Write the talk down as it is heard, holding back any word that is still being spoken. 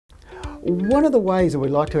One of the ways that we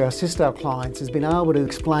like to assist our clients has been able to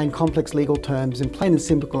explain complex legal terms in plain and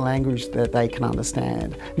simple language that they can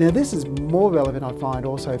understand. Now this is more relevant, I find,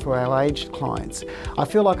 also for our aged clients. I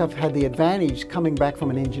feel like I've had the advantage coming back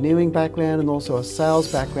from an engineering background and also a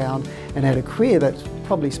sales background and had a career that's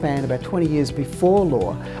probably spanned about 20 years before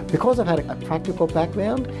law. Because I've had a practical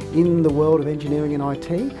background in the world of engineering and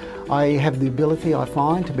IT, I have the ability, I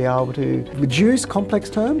find, to be able to reduce complex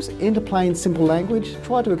terms into plain, simple language,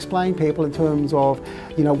 try to explain people in terms of,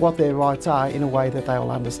 what their rights are in a way that they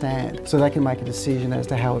will understand, so they can make a decision as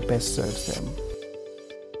to how it best serves them.